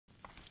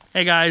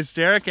Hey guys,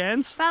 Derek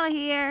and Fella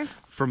here.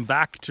 from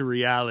Back to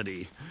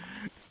Reality.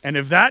 And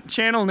if that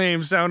channel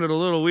name sounded a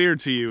little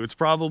weird to you, it's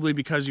probably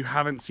because you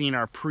haven't seen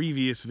our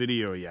previous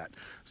video yet.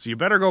 So you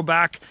better go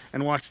back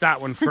and watch that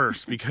one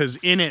first, because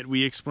in it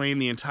we explain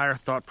the entire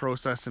thought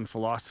process and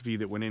philosophy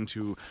that went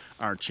into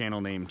our channel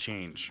name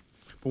change.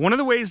 But one of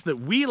the ways that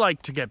we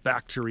like to get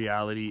back to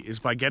reality is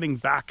by getting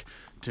back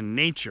to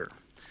nature.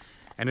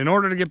 And in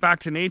order to get back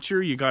to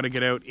nature, you got to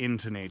get out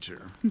into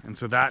nature. And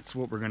so that's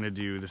what we're going to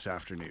do this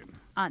afternoon.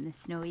 On the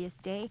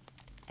snowiest day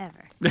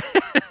ever.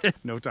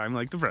 No time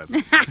like the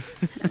present.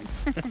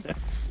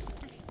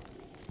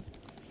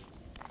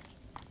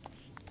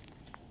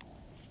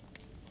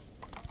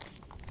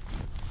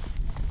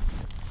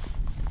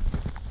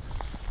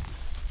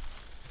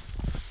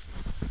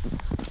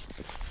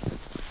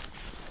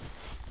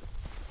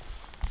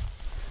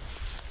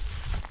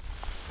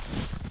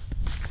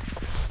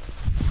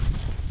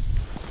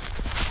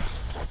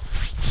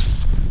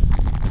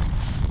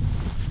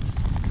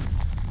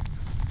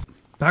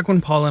 Back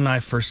when Paula and I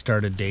first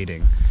started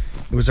dating,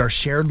 it was our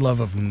shared love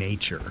of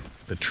nature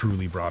that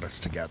truly brought us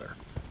together.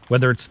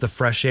 Whether it's the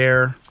fresh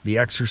air, the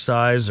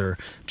exercise, or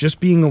just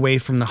being away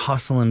from the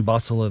hustle and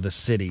bustle of the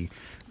city,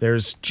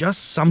 there's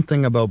just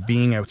something about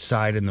being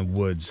outside in the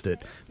woods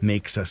that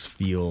makes us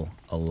feel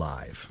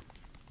alive.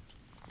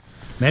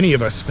 Many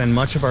of us spend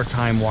much of our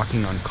time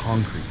walking on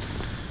concrete,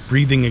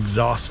 breathing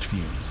exhaust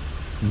fumes,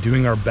 and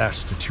doing our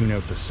best to tune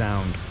out the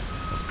sound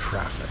of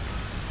traffic.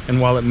 And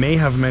while it may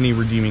have many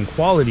redeeming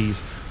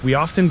qualities, we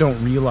often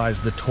don't realize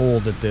the toll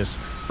that this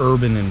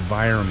urban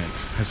environment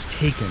has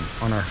taken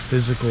on our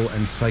physical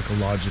and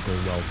psychological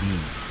well-being.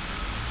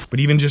 But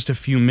even just a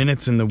few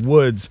minutes in the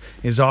woods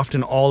is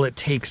often all it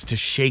takes to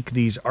shake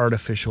these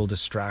artificial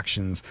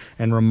distractions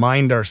and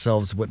remind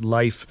ourselves what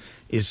life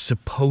is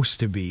supposed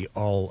to be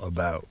all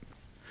about.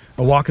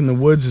 A walk in the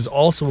woods is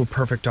also a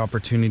perfect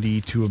opportunity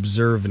to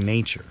observe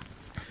nature,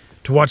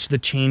 to watch the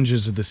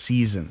changes of the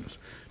seasons,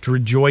 to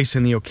rejoice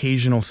in the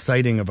occasional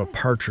sighting of a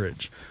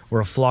partridge or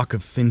a flock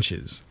of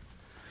finches.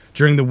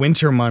 During the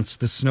winter months,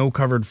 the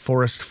snow-covered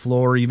forest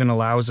floor even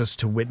allows us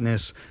to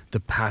witness the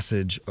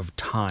passage of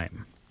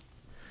time.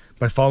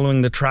 By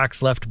following the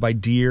tracks left by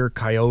deer,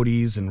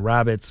 coyotes, and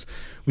rabbits,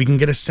 we can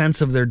get a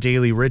sense of their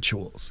daily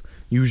rituals,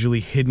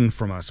 usually hidden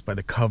from us by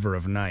the cover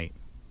of night.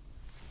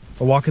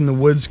 A walk in the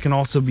woods can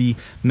also be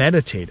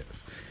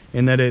meditative,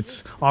 in that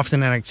it's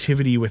often an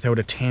activity without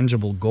a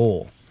tangible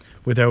goal,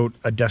 without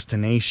a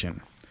destination.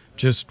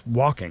 Just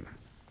walking,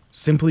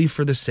 simply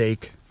for the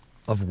sake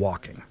of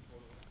walking.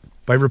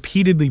 By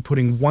repeatedly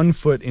putting one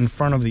foot in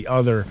front of the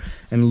other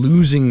and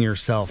losing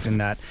yourself in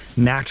that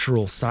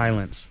natural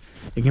silence,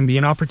 it can be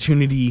an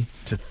opportunity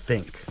to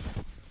think,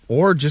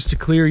 or just to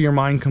clear your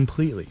mind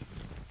completely,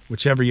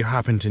 whichever you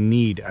happen to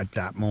need at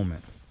that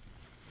moment.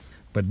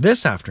 But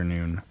this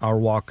afternoon, our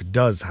walk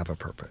does have a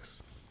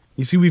purpose.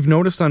 You see, we've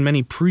noticed on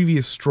many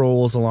previous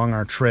strolls along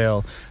our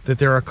trail that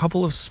there are a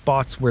couple of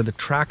spots where the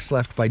tracks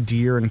left by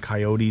deer and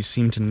coyotes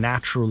seem to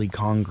naturally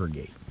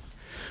congregate.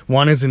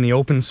 One is in the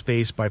open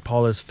space by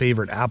Paula's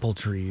favorite apple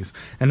trees,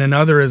 and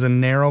another is a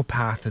narrow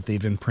path that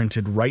they've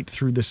imprinted right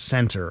through the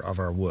center of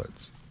our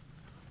woods.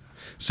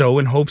 So,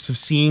 in hopes of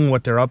seeing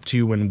what they're up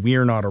to when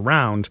we're not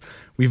around,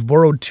 we've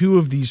borrowed 2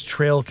 of these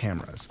trail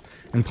cameras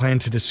and plan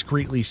to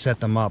discreetly set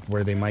them up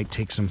where they might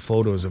take some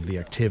photos of the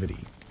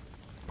activity.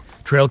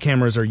 Trail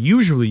cameras are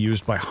usually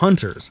used by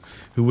hunters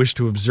who wish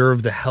to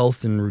observe the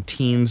health and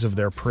routines of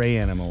their prey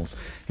animals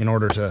in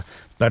order to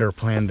better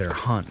plan their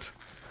hunt.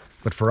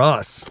 But for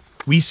us,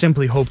 we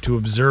simply hope to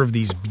observe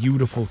these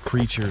beautiful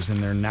creatures in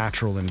their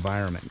natural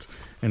environment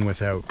and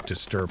without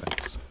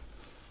disturbance.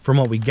 From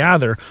what we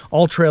gather,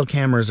 all trail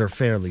cameras are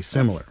fairly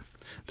similar.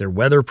 They're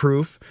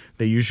weatherproof,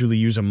 they usually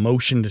use a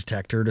motion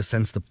detector to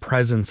sense the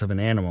presence of an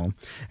animal,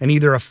 and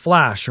either a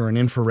flash or an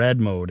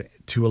infrared mode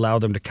to allow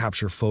them to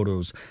capture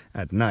photos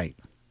at night.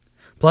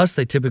 Plus,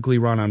 they typically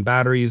run on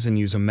batteries and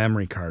use a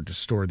memory card to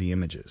store the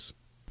images.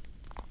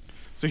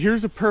 So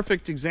here's a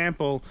perfect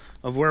example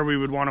of where we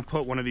would want to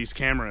put one of these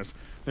cameras.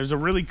 There's a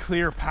really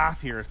clear path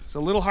here. It's a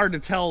little hard to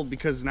tell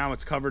because now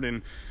it's covered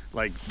in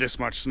like this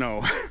much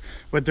snow.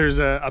 But there's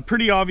a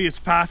pretty obvious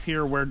path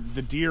here where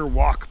the deer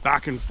walk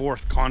back and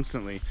forth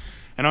constantly.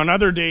 And on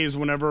other days,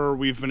 whenever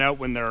we've been out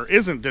when there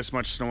isn't this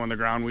much snow on the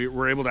ground,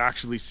 we're able to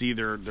actually see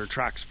their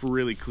tracks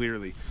really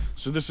clearly.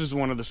 So this is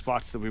one of the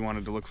spots that we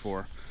wanted to look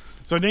for.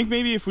 So I think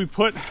maybe if we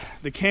put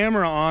the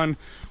camera on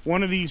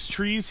one of these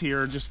trees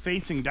here, just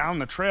facing down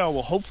the trail,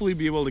 we'll hopefully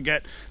be able to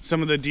get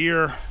some of the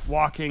deer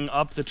walking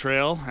up the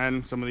trail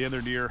and some of the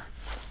other deer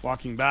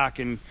walking back.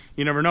 And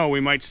you never know, we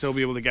might still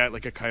be able to get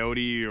like a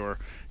coyote or,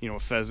 you know, a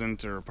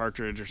pheasant or a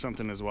partridge or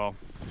something as well.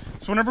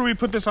 So whenever we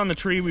put this on the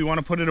tree, we want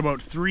to put it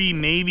about 3,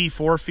 maybe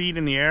 4 feet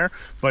in the air,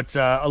 but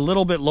a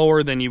little bit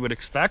lower than you would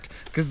expect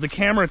because the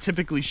camera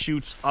typically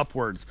shoots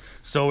upwards.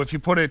 So if you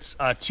put it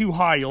too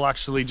high, you'll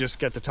actually just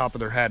get the top of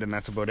their head, and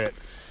that's about it.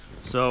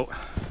 So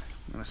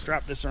I'm gonna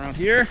strap this around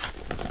here.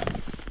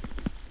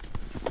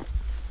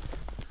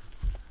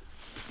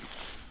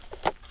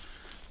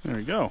 There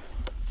we go.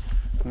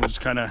 We'll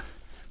just kind of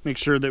make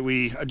sure that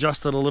we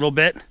adjust it a little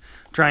bit,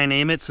 try and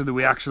aim it so that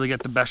we actually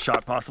get the best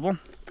shot possible.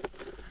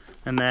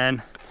 And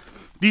then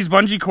these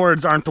bungee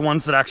cords aren't the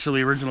ones that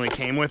actually originally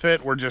came with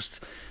it. We're just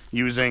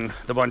using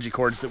the bungee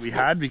cords that we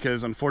had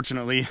because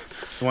unfortunately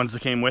the ones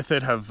that came with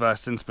it have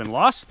since been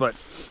lost, but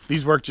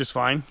these work just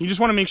fine. You just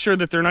want to make sure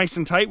that they're nice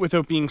and tight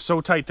without being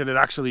so tight that it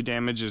actually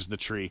damages the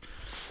tree.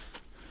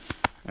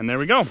 And there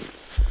we go.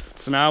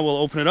 So now we'll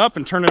open it up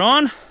and turn it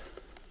on.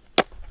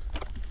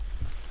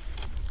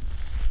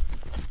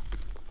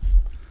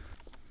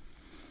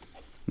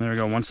 There we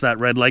go. Once that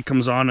red light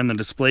comes on and the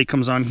display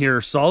comes on here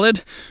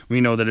solid,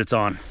 we know that it's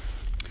on.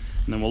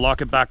 And then we'll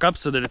lock it back up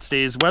so that it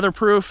stays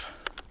weatherproof.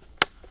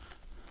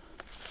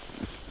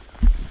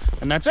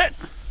 And that's it.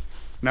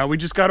 Now we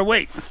just gotta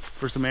wait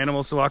for some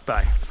animals to walk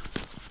by.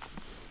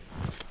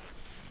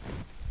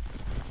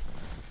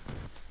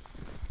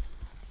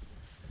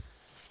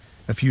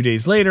 A few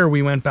days later,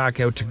 we went back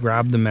out to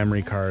grab the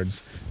memory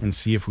cards and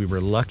see if we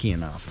were lucky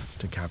enough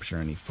to capture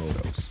any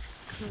photos.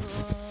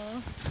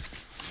 Cool.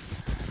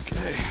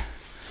 Okay,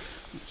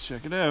 let's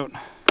check it out.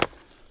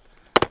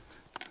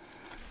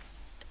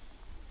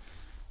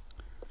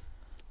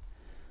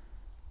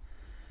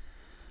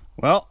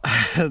 Well,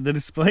 the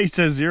display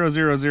says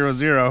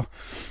 0000.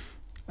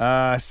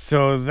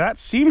 So that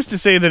seems to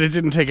say that it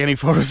didn't take any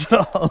photos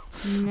at all.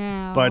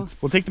 No. But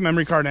we'll take the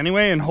memory card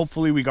anyway, and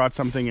hopefully we got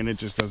something and it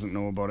just doesn't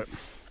know about it.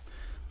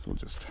 So we'll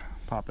just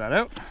pop that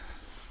out.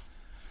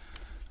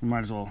 We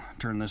might as well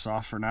turn this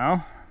off for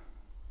now.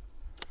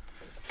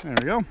 There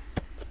we go.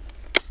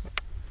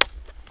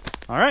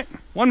 All right,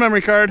 one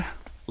memory card.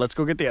 Let's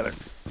go get the other.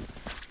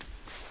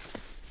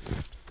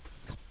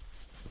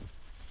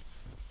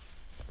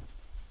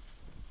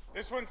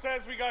 This one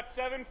says we got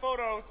 7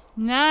 photos.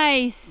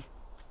 Nice.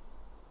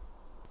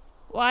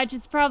 Watch,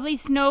 it's probably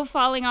snow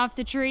falling off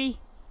the tree.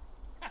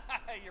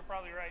 You're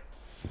probably right.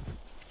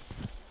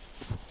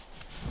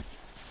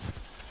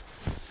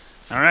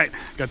 All right,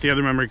 got the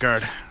other memory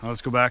card. Now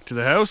let's go back to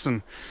the house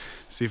and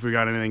see if we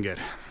got anything good.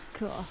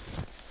 Cool.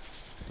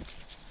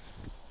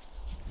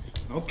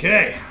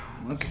 Okay,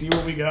 let's see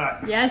what we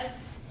got. Yes.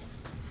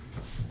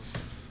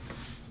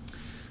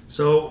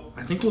 So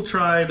I think we'll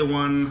try the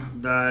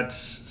one that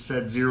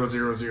said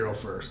 000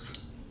 first.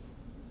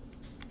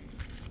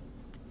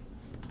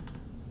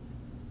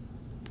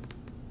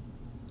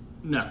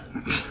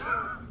 Nothing.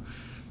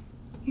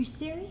 You're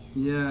serious?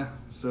 Yeah,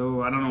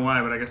 so I don't know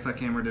why, but I guess that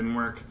camera didn't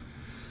work.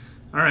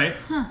 All right,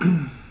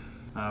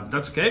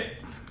 that's okay.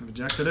 I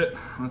rejected it.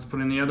 Let's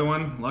put in the other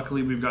one.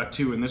 Luckily we've got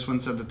 2, and this one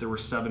said that there were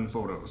 7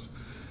 photos.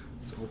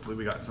 So hopefully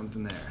we got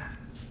something there.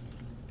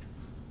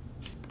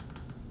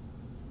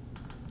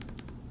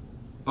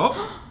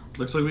 Oh,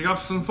 looks like we got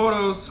some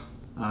photos.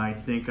 I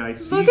think I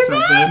see Look at something.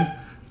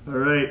 that. All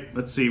right,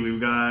 let's see.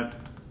 We've got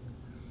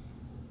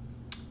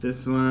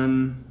this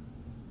one.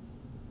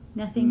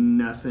 Nothing.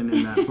 Nothing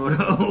in that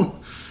photo.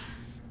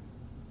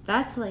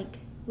 That's like,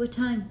 what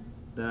time?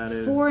 That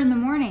is 4 in the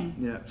morning.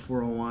 Yeah,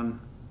 4:01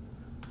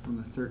 on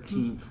the 13th.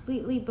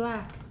 Completely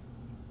black.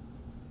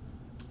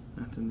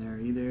 Nothing there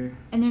either.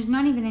 And there's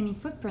not even any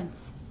footprints.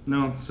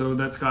 No, so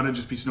that's got to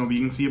just be snow. But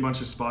you can see a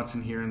bunch of spots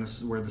in here, and this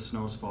is where the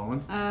snow's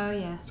fallen. Oh,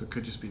 yeah. So it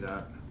could just be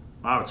that.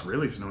 Wow, it's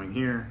really snowing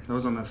here. That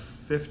was on the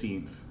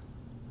 15th.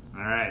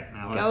 All right,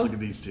 now let's look at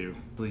these 2.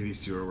 I believe these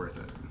 2 are worth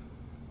it.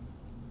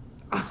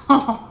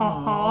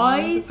 Oh,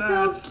 he's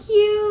so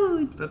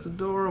cute. That's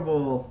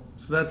adorable.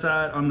 So that's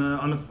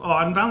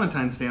on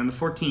Valentine's Day on the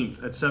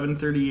 14th at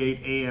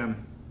 7:38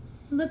 a.m.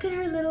 Look at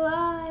her little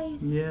eyes.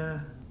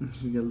 Yeah,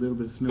 she's got a little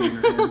bit of snow in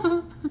her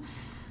head.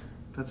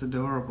 That's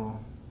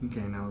adorable.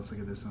 Okay, now let's look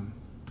at this one.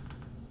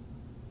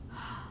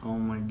 Oh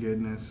my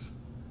goodness.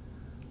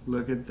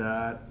 Look at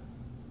that.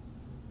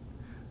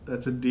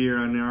 That's a deer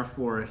on our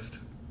forest.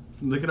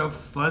 Look at how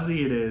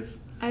fuzzy it is.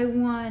 I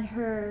want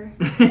her.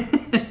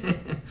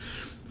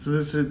 So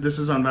this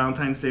is on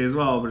Valentine's Day as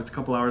well, but it's a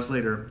couple hours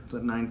later. It's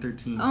at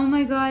 9:13. Oh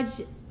my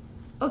gosh.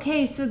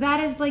 Okay, so that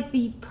is like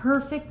the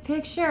perfect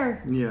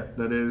picture. Yeah,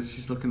 that is.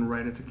 She's looking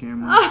right at the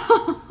camera.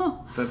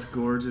 Oh. That's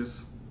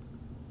gorgeous.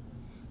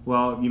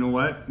 Well, you know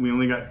what? We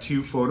only got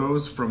 2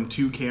 photos from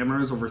 2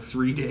 cameras over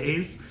 3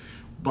 days,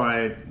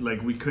 but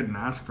like we couldn't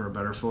ask for a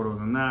better photo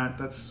than that.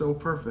 That's so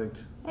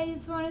perfect. I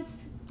just want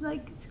to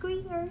like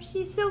squeeze her.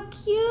 She's so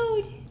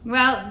cute.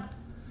 Well,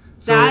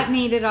 So, that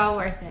made it all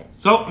worth it.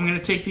 So I'm going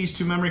to take these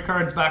 2 memory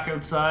cards back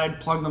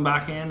outside, plug them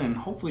back in, and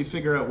hopefully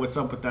figure out what's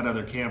up with that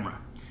other camera.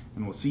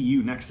 And we'll see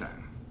you next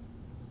time.